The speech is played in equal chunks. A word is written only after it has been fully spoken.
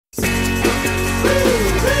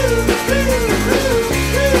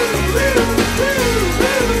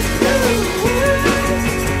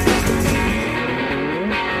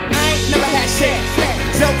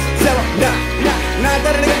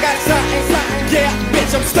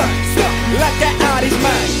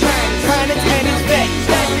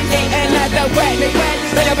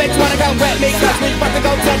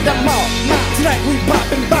we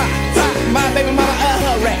poppin' bottles. My baby mama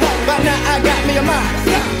her rat, but now I got me a mom,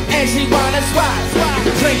 and she wanna swap.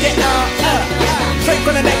 Drink it all up, drink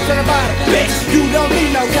from the neck to the bottom. Bitch, you don't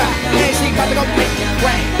need no cop, and she got to go big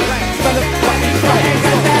rain. From the fucking phone,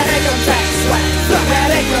 got that income tax swag, that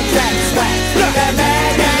income tax swag, that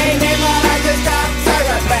bad ain't in my life, just stop, turn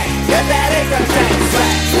it back. Get that income tax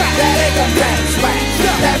swag, that income tax swag,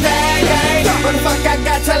 that bad ain't. What the fuck I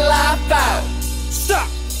got to lie about? Stop,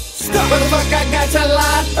 stop. What the fuck I got to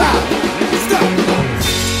lie about? Stop.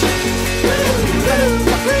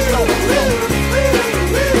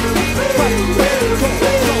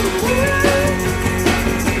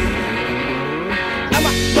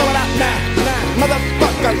 I'ma blow it out now,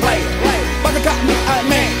 motherfucker play. Mother got me a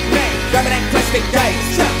man, grabbing that plastic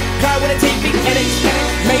dice. Car with a TV in it,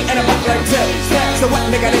 made in a butler too. So what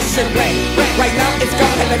nigga this shit rain? Right now it's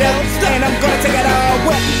gon' hit the dough, and I'm gonna take it all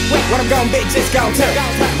with. What I'm gon' bitch is gon' do.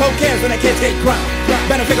 Who cares when the kids get grown?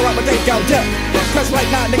 Better figure out what they gon' do. Cause right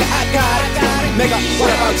now nigga I got it. Nigga,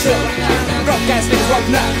 what about you? Broke ass niggas woke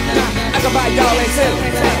up. I can buy y'all in too.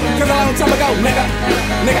 Cause a long time ago, nigga,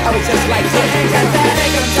 I was just like you. Got that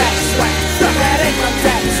income tax swag, that income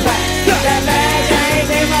tax swag, that bad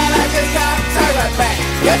ain't in my life, just stop, turn it back.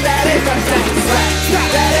 Got that income tax swag,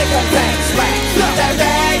 that income tax swag, that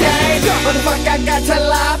bad ain't. What the fuck I got to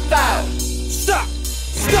lie about? Stop,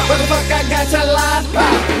 stop. What the fuck I got to lie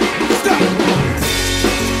about? Stop.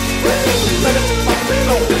 Let it fucking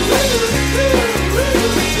go.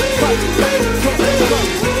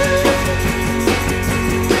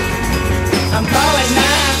 I'm calling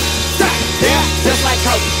now, stop, yeah, just like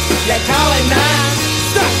Kobe. Yeah, calling now,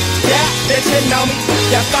 stop, yeah, bitch, you know me.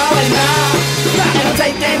 You're falling now, stop, and I'm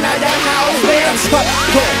taking out your house, bitch. Pop,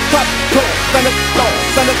 cool, let it go,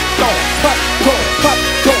 let it go. Pop, cool,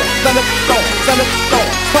 let it go, let it go.